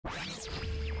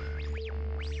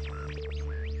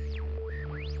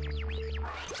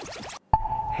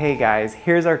Hey guys,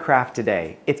 here's our craft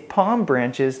today. It's palm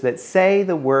branches that say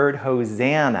the word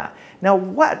Hosanna. Now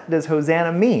what does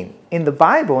Hosanna mean? In the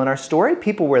Bible, in our story,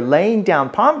 people were laying down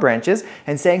palm branches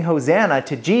and saying Hosanna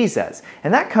to Jesus.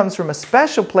 And that comes from a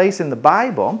special place in the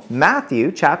Bible,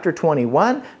 Matthew chapter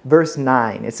 21, verse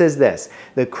 9. It says this,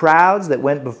 "The crowds that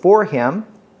went before him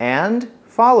and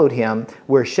followed him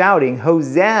were shouting,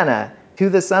 Hosanna to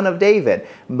the Son of David.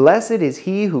 Blessed is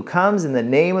he who comes in the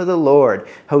name of the Lord.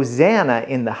 Hosanna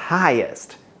in the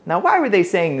highest." Now, why were they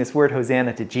saying this word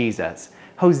Hosanna to Jesus?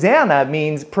 Hosanna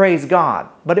means praise God,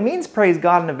 but it means praise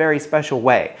God in a very special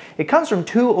way. It comes from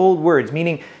two old words,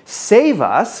 meaning save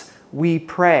us, we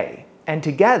pray. And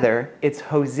together, it's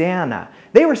Hosanna.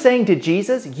 They were saying to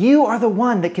Jesus, you are the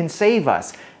one that can save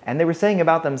us. And they were saying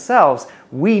about themselves,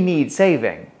 we need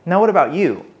saving. Now, what about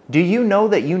you? Do you know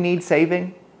that you need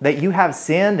saving? That you have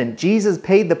sinned and Jesus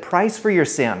paid the price for your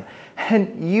sin.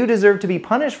 And you deserve to be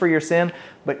punished for your sin,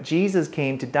 but Jesus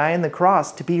came to die on the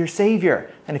cross to be your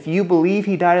Savior. And if you believe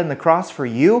He died on the cross for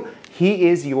you, He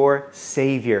is your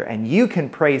Savior. And you can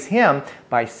praise Him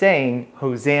by saying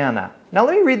Hosanna. Now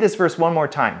let me read this verse one more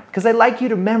time, because I'd like you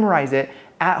to memorize it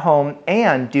at home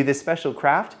and do this special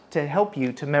craft to help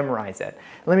you to memorize it.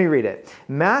 Let me read it.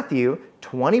 Matthew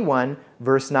 21,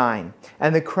 verse 9.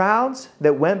 "And the crowds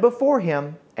that went before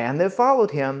him and that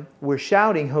followed him were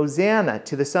shouting, Hosanna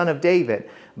to the Son of David.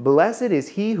 Blessed is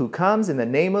he who comes in the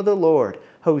name of the Lord.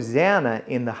 Hosanna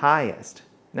in the highest."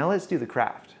 Now let's do the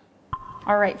craft.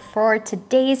 All right, for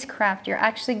today's craft, you're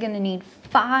actually going to need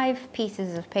 5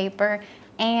 pieces of paper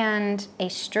and a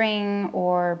string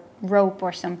or rope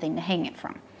or something to hang it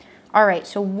from. All right,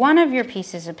 so one of your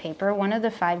pieces of paper, one of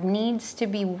the 5, needs to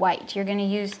be white. You're going to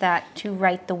use that to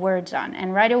write the words on.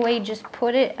 And right away, just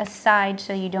put it aside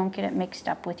so you don't get it mixed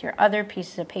up with your other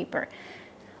pieces of paper.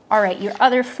 All right, your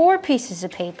other 4 pieces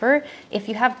of paper, if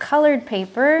you have colored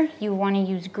paper, you want to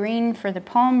use green for the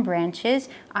palm branches.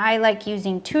 I like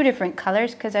using 2 different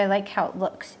colors because I like how it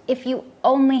looks. If you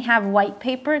only have white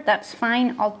paper, that's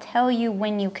fine. I'll tell you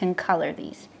when you can color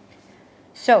these.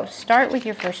 So start with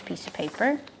your first piece of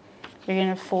paper. You're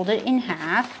going to fold it in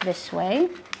half this way.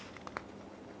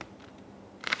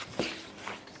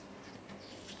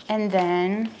 And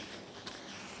then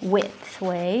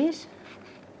widthways.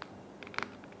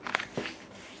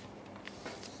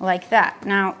 Like that.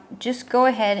 Now, just go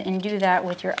ahead and do that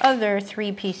with your other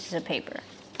 3 pieces of paper.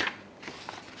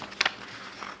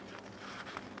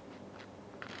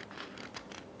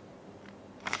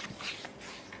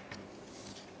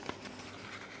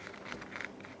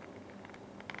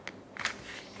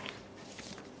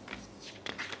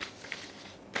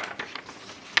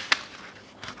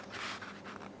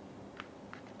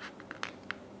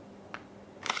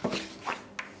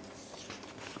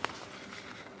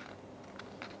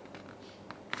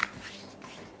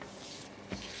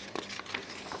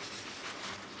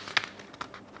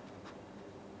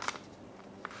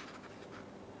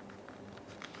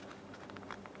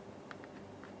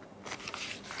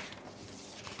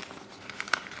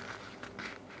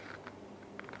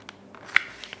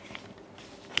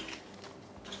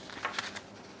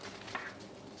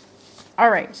 All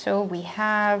right, so we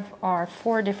have our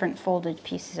 4 different folded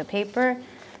pieces of paper.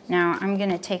 Now I'm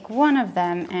going to take one of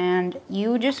them, and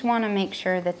you just want to make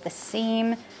sure that the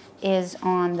seam is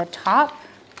on the top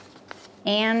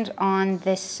and on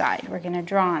this side. We're going to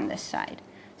draw on this side.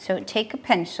 So take a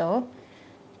pencil,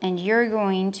 and you're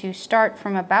going to start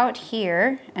from about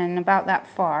here and about that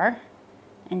far,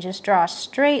 and just draw a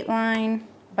straight line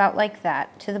about like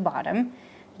that to the bottom.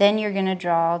 Then you're going to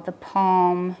draw the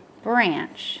palm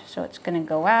branch. So it's going to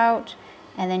go out,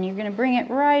 and then you're going to bring it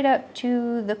right up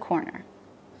to the corner.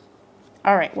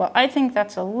 All right, well, I think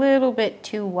that's a little bit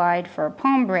too wide for a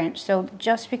palm branch, so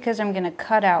just because I'm going to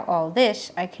cut out all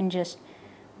this, I can just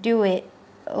do it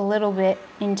a little bit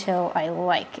until I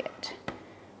like it.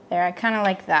 There, I kind of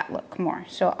like that look more,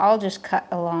 so I'll just cut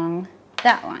along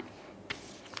that line.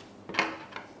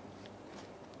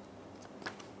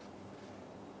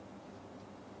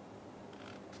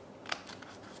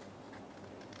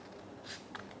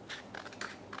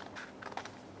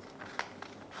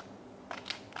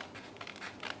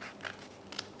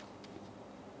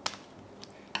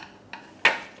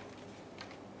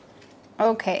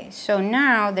 Okay, so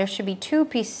now there should be 2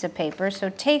 pieces of paper, so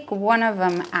take one of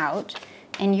them out,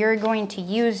 and you're going to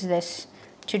use this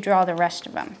to draw the rest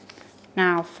of them.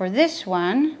 Now for this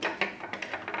one,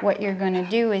 what you're going to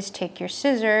do is take your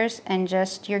scissors and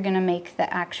you're going to make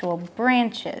the actual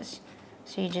branches.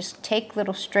 So you just take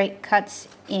little straight cuts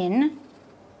in.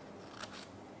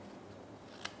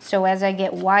 So as I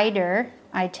get wider,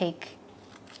 I take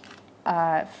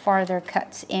farther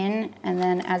cuts in, and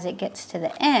then as it gets to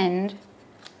the end,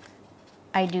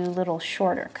 I do little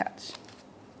shorter cuts.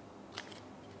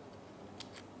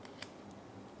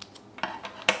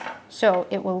 So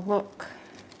it will look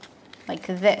like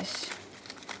this.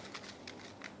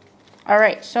 All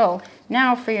right, so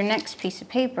now for your next piece of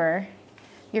paper,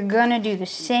 you're gonna do the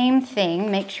same thing.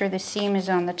 Make sure the seam is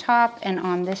on the top and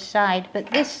on this side, but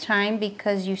this time,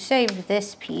 because you saved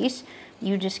this piece,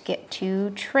 you just get to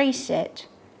trace it.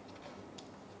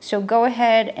 So go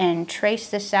ahead and trace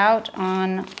this out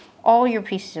on all your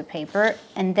pieces of paper,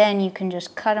 and then you can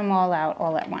just cut them all out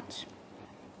all at once.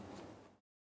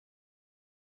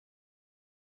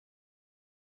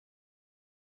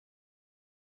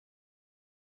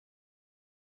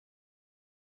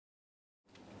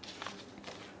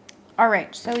 All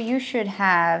right, so you should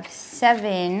have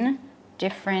 7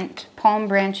 different palm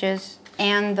branches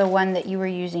and the one that you were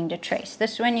using to trace.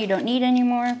 This one you don't need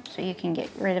anymore, so you can get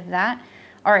rid of that.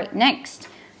 All right, next,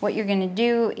 what you're gonna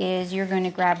do is you're gonna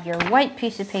grab your white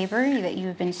piece of paper that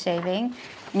you've been saving,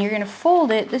 and you're gonna fold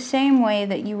it the same way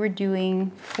that you were doing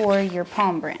for your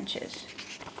palm branches.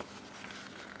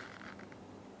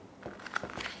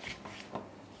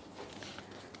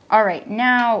 All right,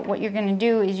 now what you're gonna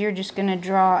do is you're just gonna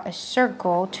draw a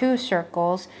circle, 2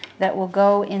 circles, that will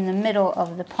go in the middle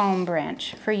of the palm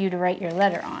branch for you to write your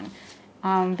letter on.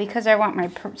 Because I want my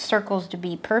circles to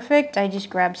be perfect, I just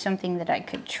grabbed something that I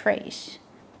could trace.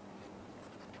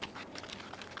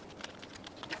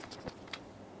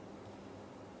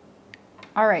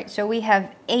 All right, so we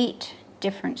have 8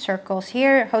 different circles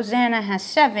here. Hosanna has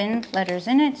 7 letters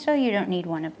in it, so you don't need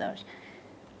one of those.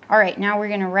 All right, now we're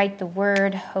gonna write the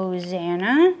word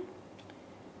Hosanna.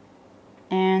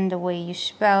 And the way you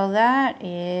spell that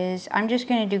is, I'm just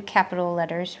gonna do capital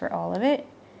letters for all of it.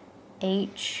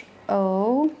 H-O-S-A-N-N-A.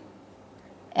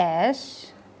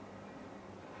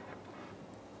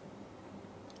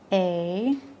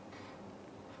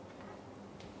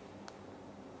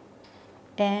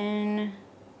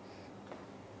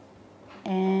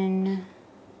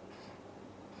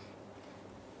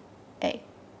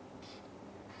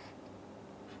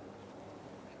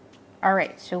 All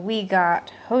right, so we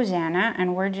got Hosanna,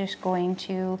 and we're just going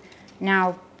to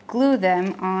now glue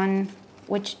them on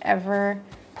whichever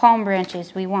palm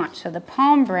branches we want. So the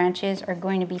palm branches are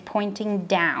going to be pointing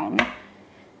down,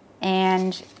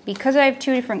 and because I have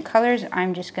 2 different colors,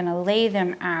 I'm just gonna lay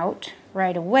them out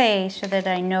right away so that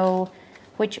I know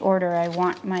which order I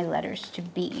want my letters to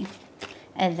be.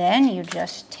 And then you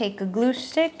just take a glue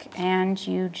stick and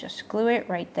you just glue it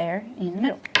right there in the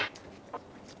middle.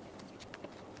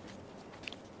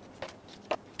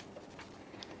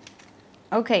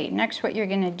 Okay, next what you're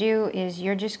gonna do is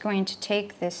you're just going to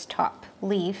take this top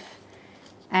leaf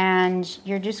and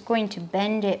you're just going to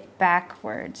bend it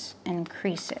backwards and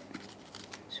crease it.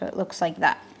 So it looks like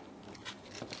that.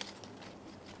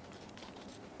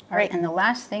 All right, and the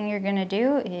last thing you're gonna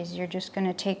do is you're just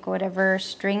gonna take whatever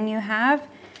string you have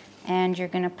and you're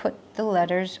gonna put the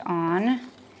letters on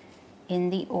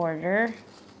in the order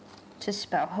to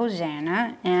spell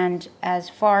Hosanna, and as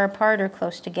far apart or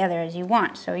close together as you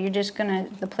want. So you're just gonna,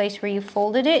 the place where you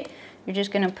folded it, you're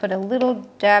just gonna put a little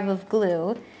dab of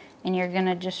glue and you're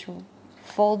gonna just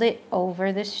fold it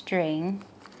over the string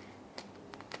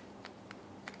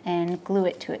and glue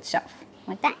it to itself,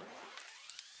 like that.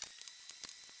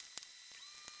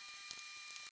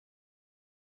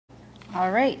 All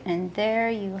right, and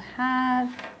there you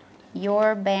have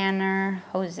your banner,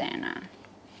 Hosanna.